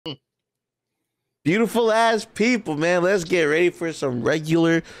Beautiful ass people, man. Let's get ready for some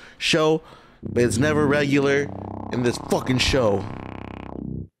regular show. But it's never regular in this fucking show.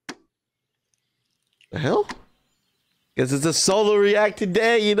 The hell? Guess it's a solo react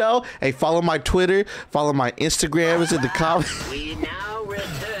today, you know? Hey, follow my Twitter, follow my Instagram. It's in the comments. We now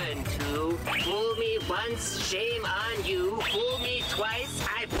return to fool me once, shame on you. Fool me twice,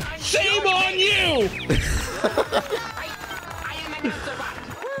 I punch Shame on you! I am an Autobot.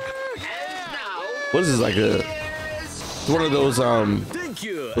 And now, What is this, like a... It's one of those,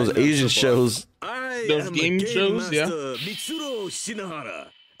 those Asian shows. Those game shows, yeah. Mitsuru Shinahara.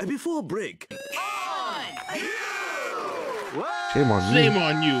 And before break. Shame on you. Shame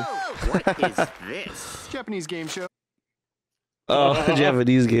on you. what is this? Japanese game show. Oh,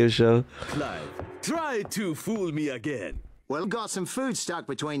 Japanese game show. Clive, try to fool me again. Well, got some food stuck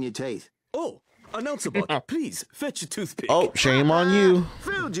between your teeth. Oh, announcer bot, please fetch a toothpick. Oh, shame on you.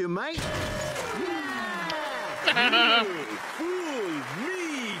 Fooled you, mate. Fool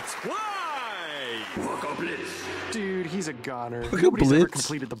me twice. Dude, he's a goner. Baka Nobody's ever Blitz?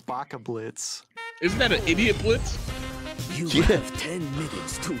 completed the Baka Blitz. Isn't that an idiot blitz? You Yeah. have 10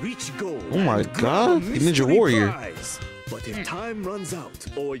 minutes to reach goal. Oh my and grab God, a the Ninja mystery Warrior. prize. But if time runs out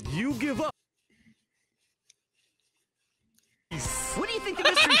or you give up, What do you think the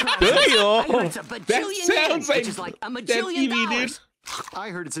mystery prize There is? you go. I heard it's a That bajillion sounds yen, like which is like a that majillion TV, dollars. I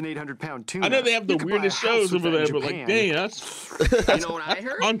heard it's an 800-pound tuna. I know they have the You could buy a weirdest house shows with over that there, in but like, Japan. dang, that's You know what I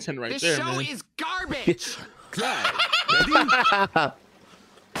heard? content right This there, show man. is garbage. Clive, ready?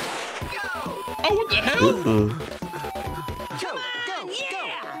 Oh, what the hell? Go,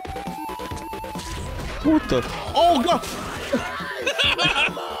 yeah. What the? Oh god!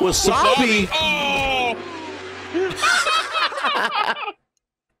 Wasabi! Oh!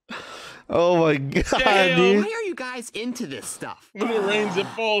 Oh my god, Damn. dude! Why are you guys into this stuff? When it rains, it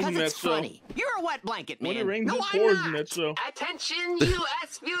falls in Because that it's show. funny. You're a wet blanket, man. When it rains, no, it I'm pours not. in that show. Attention,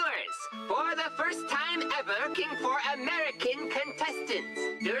 U.S. viewers! For the first time ever, looking for American contestants.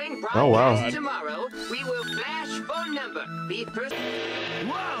 During broadcast Oh, wow. tomorrow, we will flash phone number. Be first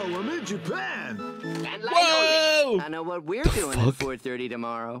Wow, I'm in Japan. and line Whoa! only. I know what we're doing fuck? at 4:30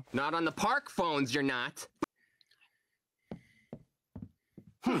 tomorrow. Not on the park phones, you're not.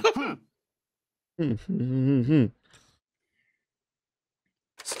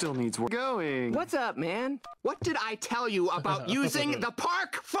 Still needs work. Going. What's up, man? What did I tell you about using the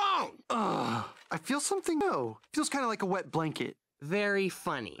park phone? I feel something. No, feels kind of like a wet blanket. Very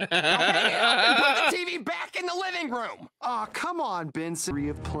funny. Okay, and put the TV back in the living room. Aw, come on, Benson. Free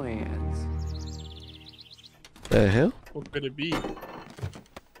of plans. The hell? What could it be?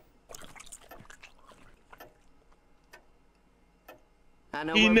 I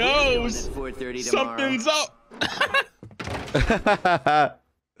know He what we're doing knows at 4:30 tomorrow. Something's up.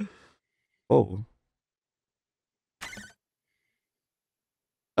 Oh.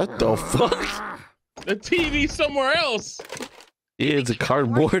 What the fuck? The TV somewhere else. Yeah, it's a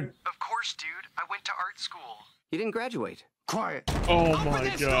cardboard. Of course, dude. I went to art school. You didn't graduate. Quiet. Oh Open my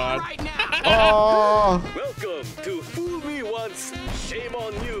this door god. right now. Oh. Welcome to Fool Me Once, Shame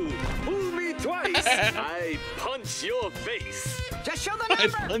on You. Fool Me Twice, I punch your face. Just show the I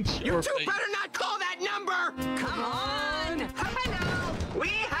number. punch You your two face. better not call that number. Come on. Hello. We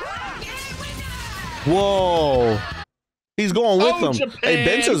have a winner. Whoa. He's going with Oh, them. Japan. Hey,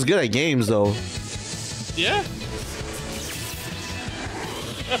 Benson's good at games though. Yeah.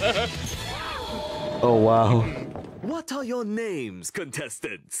 Oh wow. What are your names,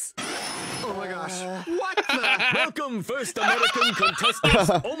 contestants? Oh my gosh. What the? Welcome, first American contestants.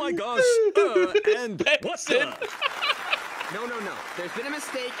 Oh my gosh. And what the? No. There's been a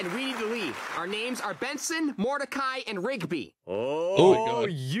mistake, and we need to leave. Our names are Benson, Mordecai, and Rigby. Oh, my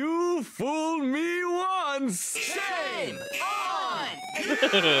God. you fooled me once. Shame on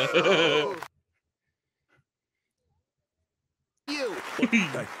you.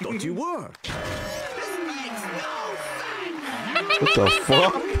 I thought you were. This makes no sense. What the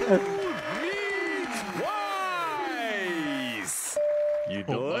fuck? Me twice. You know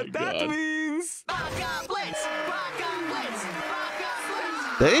Oh my what that God. means? Baka Blitz! Baka Blitz! Baka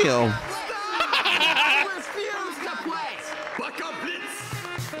Blitz! Damn. I refuse to play! Baka Blitz.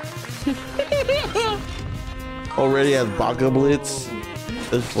 Already has Baka Blitz.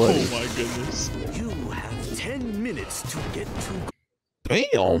 That's funny. Oh my goodness. You have 10 minutes to get to.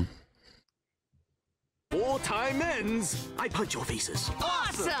 Damn. Before time ends, I punch your faces.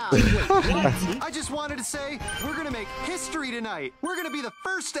 Awesome! I just wanted to say we're gonna make history tonight. We're gonna be the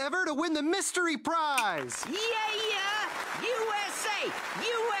first ever to win the mystery prize. Yeah! USA!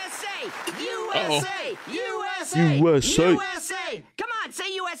 USA! USA. USA! USA! USA! Come on,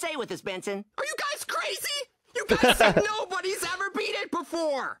 say USA with us, Benson. Are you guys crazy? You guys said nobody's ever beat it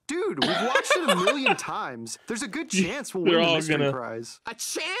before. Dude, we've watched it a million times. There's a good chance we'll They're win the all mystery gonna- prize. A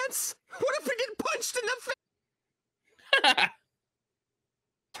chance? What if we get punched in the face?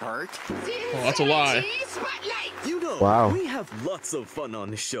 Tart? Oh, that's a lie. Spotlight. You know, Wow. we have lots of fun on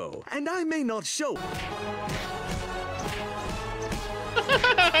the show, and I may not show.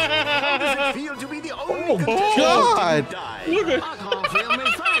 How does it feel to be the only Oh, contestant God. to die? Look at I can't feel my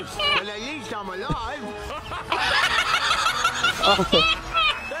face, but at least I'm alive.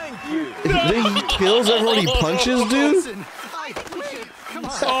 Thank you. He kills everyone he punches, dude. Listen, come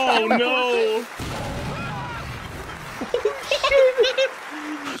on. Oh no!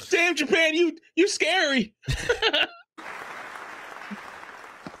 Damn, Japan, you scary.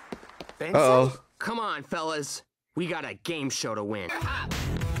 Benson? Uh-oh. Come on, fellas. We got a game show to win.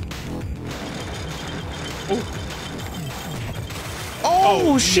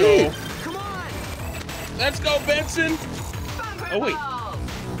 Oh, shit. no. Come on! Let's go, Benson. Oh wait.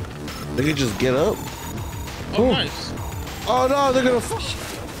 They can just get up. Oh, nice. Oh, no, they're gonna.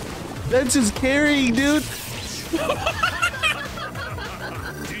 Benson's carrying, dude.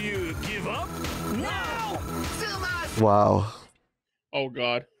 Do you give up? Wow. Oh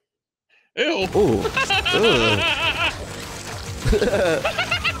god. Ew. Ooh. Ugh.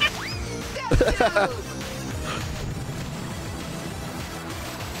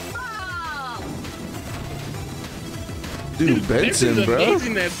 Dude, Benson, Benson's bro.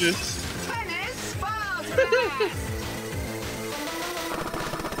 amazing at this. Tennis balls fast.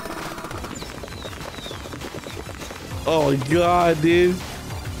 Oh, God, dude.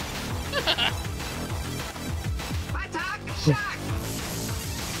 Attack shock.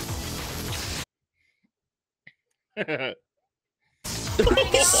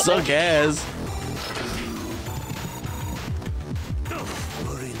 Suck ass.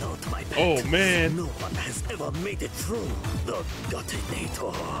 Worry not, my pet. Oh man. No one has ever made it through the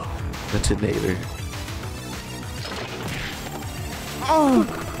detonator. Detonator. Oh,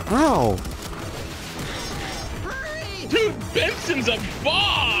 ow. Dude, Benson's a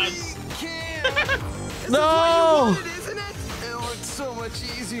boss. No. Isn't it? It looks so much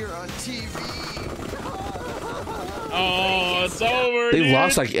easier on TV. Oh, it's over. They dude.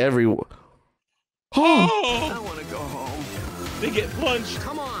 lost like every. Oh. I Oh, want to go home. they get punched.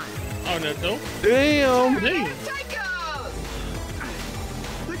 Come on! Oh no, no. Damn. Damn. Tycho.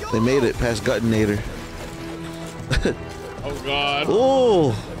 They made it past Guttinator. Oh god.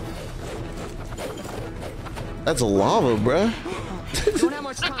 Oh. That's lava, bruh. Don't have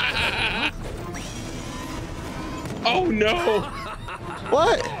much time. Oh no.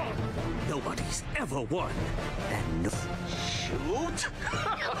 What? Nobody's ever won. And no. Shoot!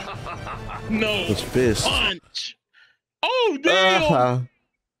 No. It's fist. Punch. Oh damn.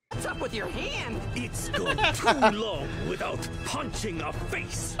 What's up with your hand? It's gone too long without punching a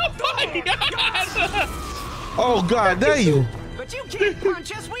face. Oh my god. Oh, God, damn. But you can't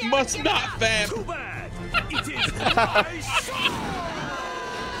punch us. We Must haven't not, given up. fam. Too bad. It is my shot.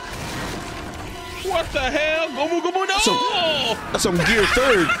 What the hell? Go, go, go, no. That's some gear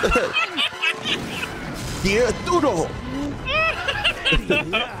third. Gear Thudo. Any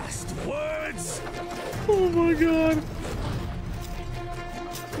last words? Oh my god.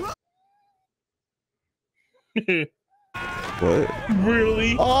 What?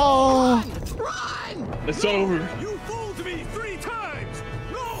 Really? Oh. It's over. You fooled me 3 times.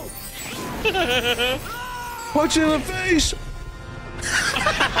 No. Punch you in the face.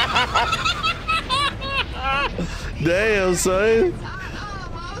 Damn, son.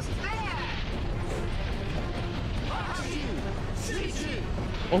 Almost there.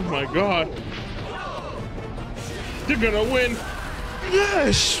 Oh my god. You're gonna win.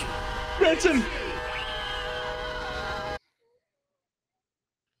 Yes. Benson.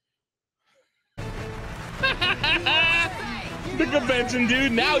 Look at Benson,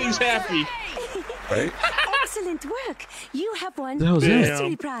 dude. Now he's happy. Right? Excellent work. You have won That was the it.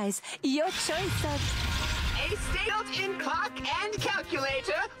 mystery prize. Your choice of A built-in clock and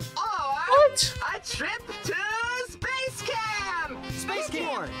calculator, or What? a trip to space camp. Space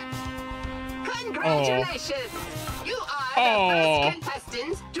Camp. Congratulations! You are the first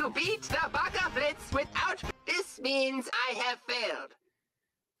contestants to beat the Baka Blitz without. This means I have failed.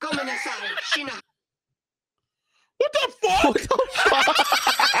 Gomenasai, Shina. What the fuck?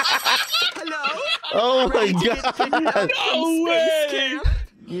 Hello? Oh my God. No way.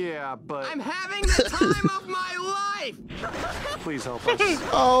 Yeah, but I'm having the time of my life. please help us.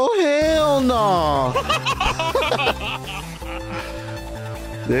 Oh, hell no.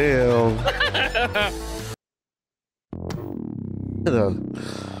 Damn. That was a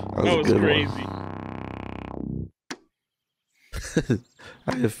That was good one. crazy.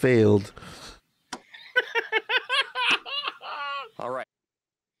 I have failed. All right.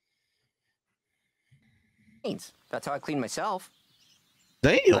 That's how I clean myself.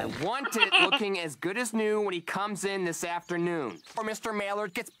 I Damn. want it looking as good as new when he comes in this afternoon. Or Mr.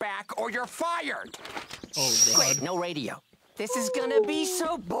 Maillard gets back, or you're fired. Oh, God. Great, no radio. This is gonna be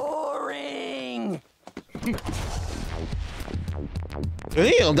so boring.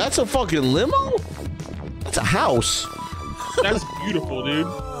 Damn, that's a fucking limo? That's a house. That's beautiful, dude.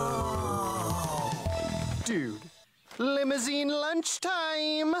 Dude, limousine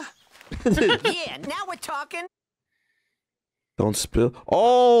lunchtime. Yeah, now we're talking. Don't spill.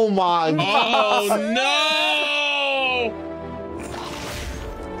 Oh my god. Oh, no.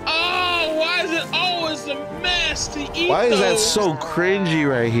 Oh, why is it always a mess to eat? Why is that those? so cringy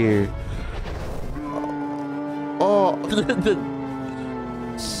right here? Oh,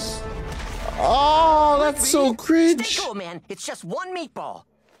 oh, that's so cringe. Stay cool, man. It's just one meatball.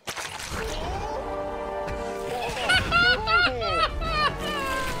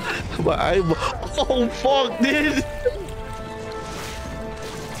 But oh fuck, dude.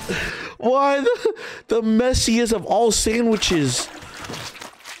 Why the messiest of all sandwiches?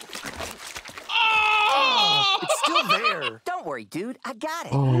 Oh! It's still there. Don't worry, dude. I got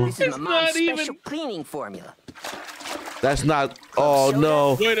it. Oh. This is It's my mom's not even- special cleaning formula. That's not. Oh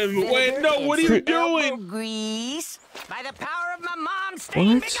no. Wait a minute. Wait, no. What are you doing? Grease. By the power of my mom,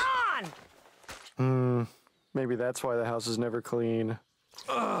 staying What? gone. Maybe that's why the house is never clean.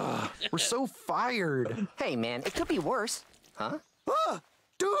 Ugh, we're so fired. Hey, man, it could be worse. Huh?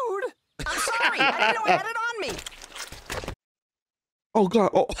 Dude! I'm sorry. I didn't know I had it on me. Oh god.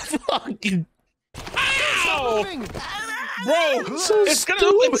 Oh fucking. Ow! Moving. Bro, So it's gonna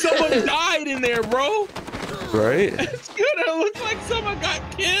look like stupid. someone died in there, bro. Right? It's gonna look like someone got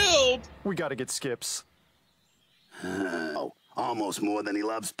killed. We gotta get Skips. Oh, almost more than he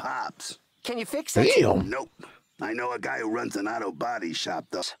loves Pops. Can you fix it? Damn. Nope. I know a guy who runs an auto body shop,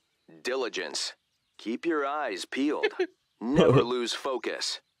 though. Diligence. Keep your eyes peeled. Never lose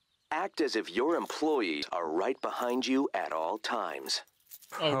focus. Act as if your employees are right behind you at all times.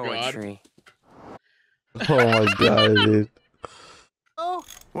 Oh, God. Poetry. Oh my god, dude. Oh,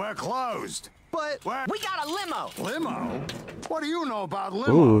 We're closed. but We got a limo. Limo? What do you know about Ooh.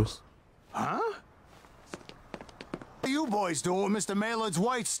 limos? Huh? What are you boys doing with Mr. Maillard's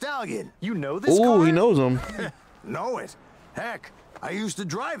white stallion? you know this Ooh, car? he knows him. Know it. Heck, I used to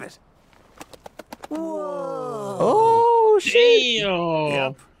drive it. Oh shit.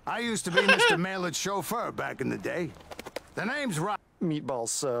 Damn. I used to be Mr. Maillard's chauffeur back in the day. The name's Rob. Meatball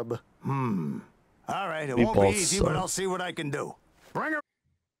sub. All right, it won't be Meatball easy, son. but I'll see what I can do. Bring her.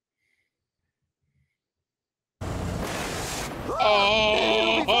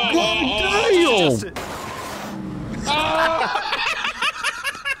 Oh, Damn.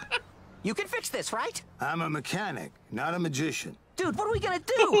 You can fix this, right? I'm a mechanic, not a magician. Dude, what are we gonna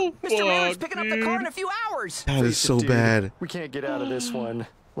do? Oh, Mr. Maillard's fuck, picking up the car dude. in a few hours. That is so Dude, bad. We can't get out of this one.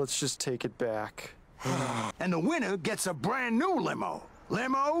 Let's just take it back. And the winner gets a brand new limo.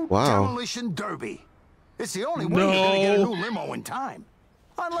 Limo Wow. Demolition Derby. It's the only way you're gonna get a No. new limo in time.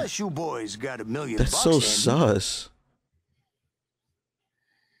 Unless you boys got $1 million That's bucks so handy. sus.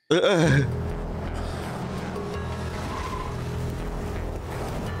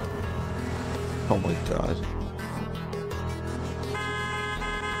 Oh my god.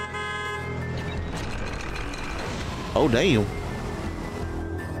 Oh damn.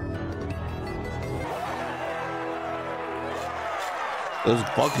 Let's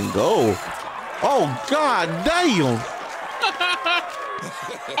fucking go. Oh god damn.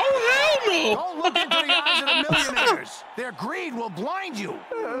 Oh, hell no. Don't look into the eyes of the millionaires. Their greed will blind you.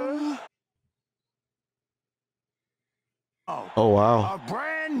 Oh wow. A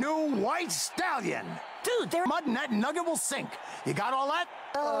brand new white stallion. Dude, they're Mud and that nugget will sink. You got all that?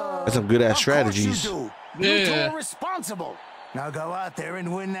 That's some good ass Of course strategies. you do. You two Yeah. are responsible. Now go out there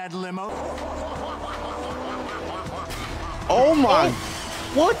and win that limo. Oh my.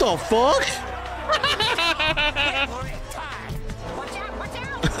 What the fuck? watch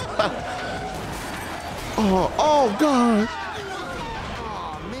out! Oh god.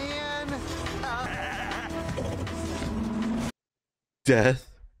 Oh man. Death.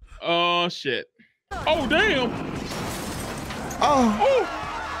 Oh, shit. Oh, damn. Oh.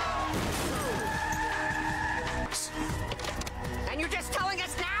 And you're just telling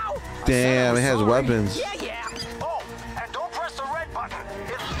us now? Damn, it has weapons. Yeah, yeah. Oh, and don't press the red button.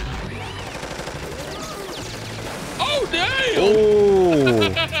 Oh, damn.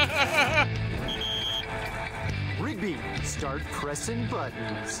 Oh. Rigby, start pressing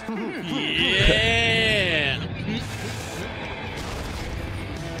buttons. Yeah.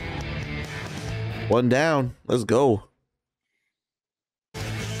 One down. Let's go. Woo!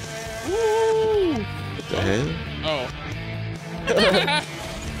 What the hell? Oh.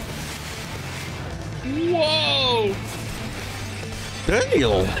 Whoa!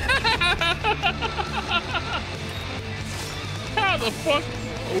 Damn. How the fuck?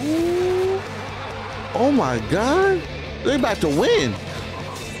 Ooh. Oh my God. They're about to win.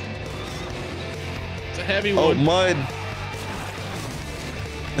 It's a heavy Oh, one. mud.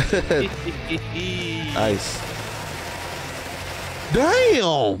 Nice.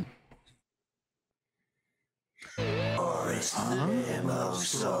 Damn.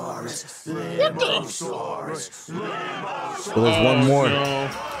 What the? Well, there's one more. No.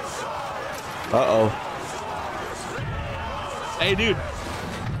 Uh-oh. Hey, dude.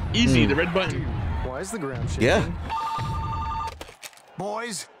 Easy, the red button. Why is the ground shaking? Yeah.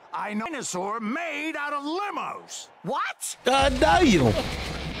 Boys, I know a dinosaur made out of limos. What? God damn.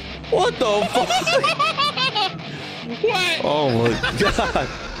 What the fuck? What? Oh my God.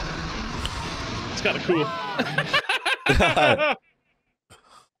 It's kind of cool.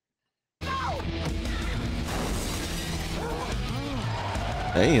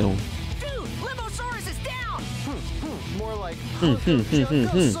 Damn. Dude, Limosaurus is down! More like Hmm.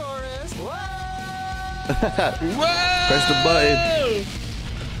 Jokosaurus. Whoa! Press the button.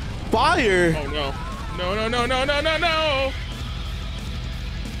 Fire. Oh no. No, no, no, no, no, no, no!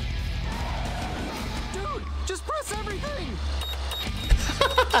 Dude, just press everything.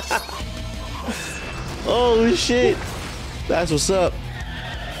 Oh shit. That's what's up.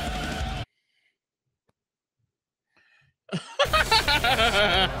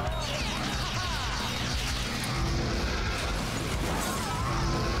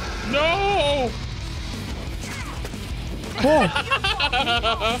 No!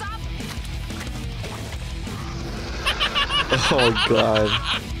 Oh God.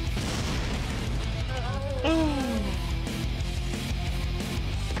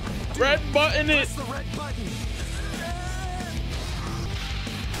 Red button it! Press the red button.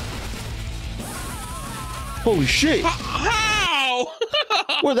 Holy shit. How?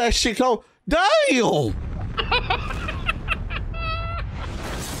 Where'd that shit go? Damn.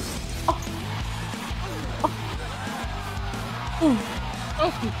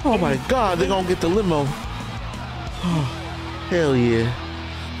 Oh my God, they're gonna get the limo. Oh, hell yeah.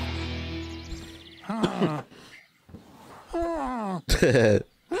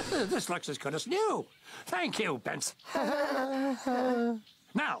 This looks as good as new. Thank you, Benson.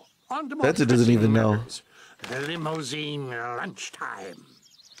 Now, on to more Benson doesn't even know. matters. The limousine lunchtime.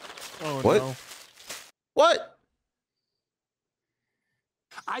 Oh, What? no. What?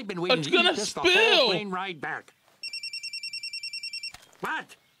 I've been waiting It's to eat gonna this the spill. whole plane ride back.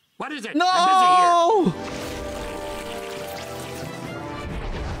 What? What is it? I'm No!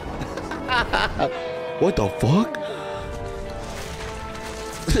 What the fuck?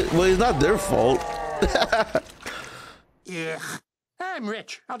 Well, it's not their fault. busy here. Ugh. I'm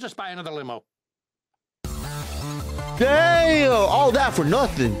rich. I'll just buy another limo. Damn! All that for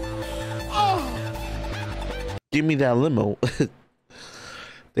nothing. Give me that limo.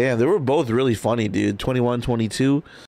 Damn, they were both really funny, dude. 21, 22.